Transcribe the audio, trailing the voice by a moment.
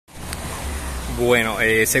Bueno,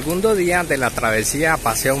 segundo día de la travesía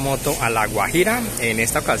Paseo Moto a La Guajira. En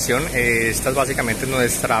esta ocasión, esta es básicamente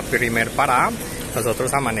nuestra primer parada.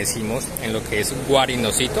 Nosotros amanecimos en lo que es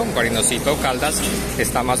Guarinosito Caldas.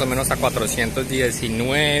 Está más o menos a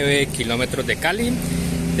 419 kilómetros de Cali.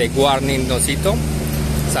 De Guarinosito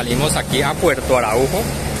salimos aquí a Puerto Araujo,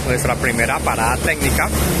 nuestra primera parada técnica.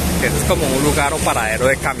 Esto es como un lugar o paradero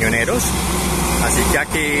de camioneros. Así que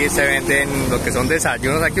aquí se venden lo que son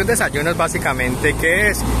desayunos. Aquí un desayuno es básicamente, ¿qué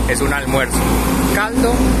es? Es un almuerzo,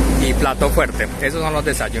 caldo y plato fuerte. Esos son los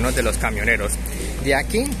desayunos de los camioneros. De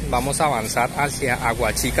aquí vamos a avanzar hacia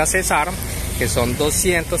Guajira Cesar, que son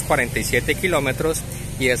 247 kilómetros,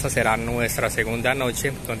 y esa será nuestra segunda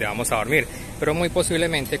noche donde vamos a dormir. Pero muy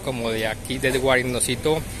posiblemente, como de aquí, desde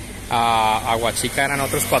Guarinosito a Guajira eran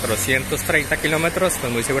otros 430 kilómetros,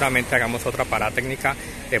 pues muy seguramente hagamos otra parada técnica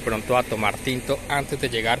de pronto a tomar tinto antes de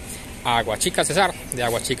llegar a Guajira Cesar. De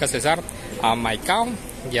Guajira Cesar a Maicao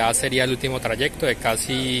ya sería el último trayecto de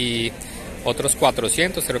casi otros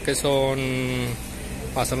 400, creo que son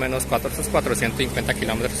más o menos 450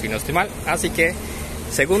 kilómetros si no estoy mal. Así que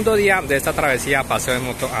segundo día de esta travesía Paseo de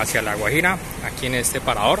Moto hacia La Guajira, aquí en este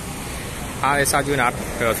parador, a desayunar,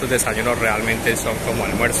 pero esos desayunos realmente son como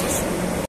almuerzos.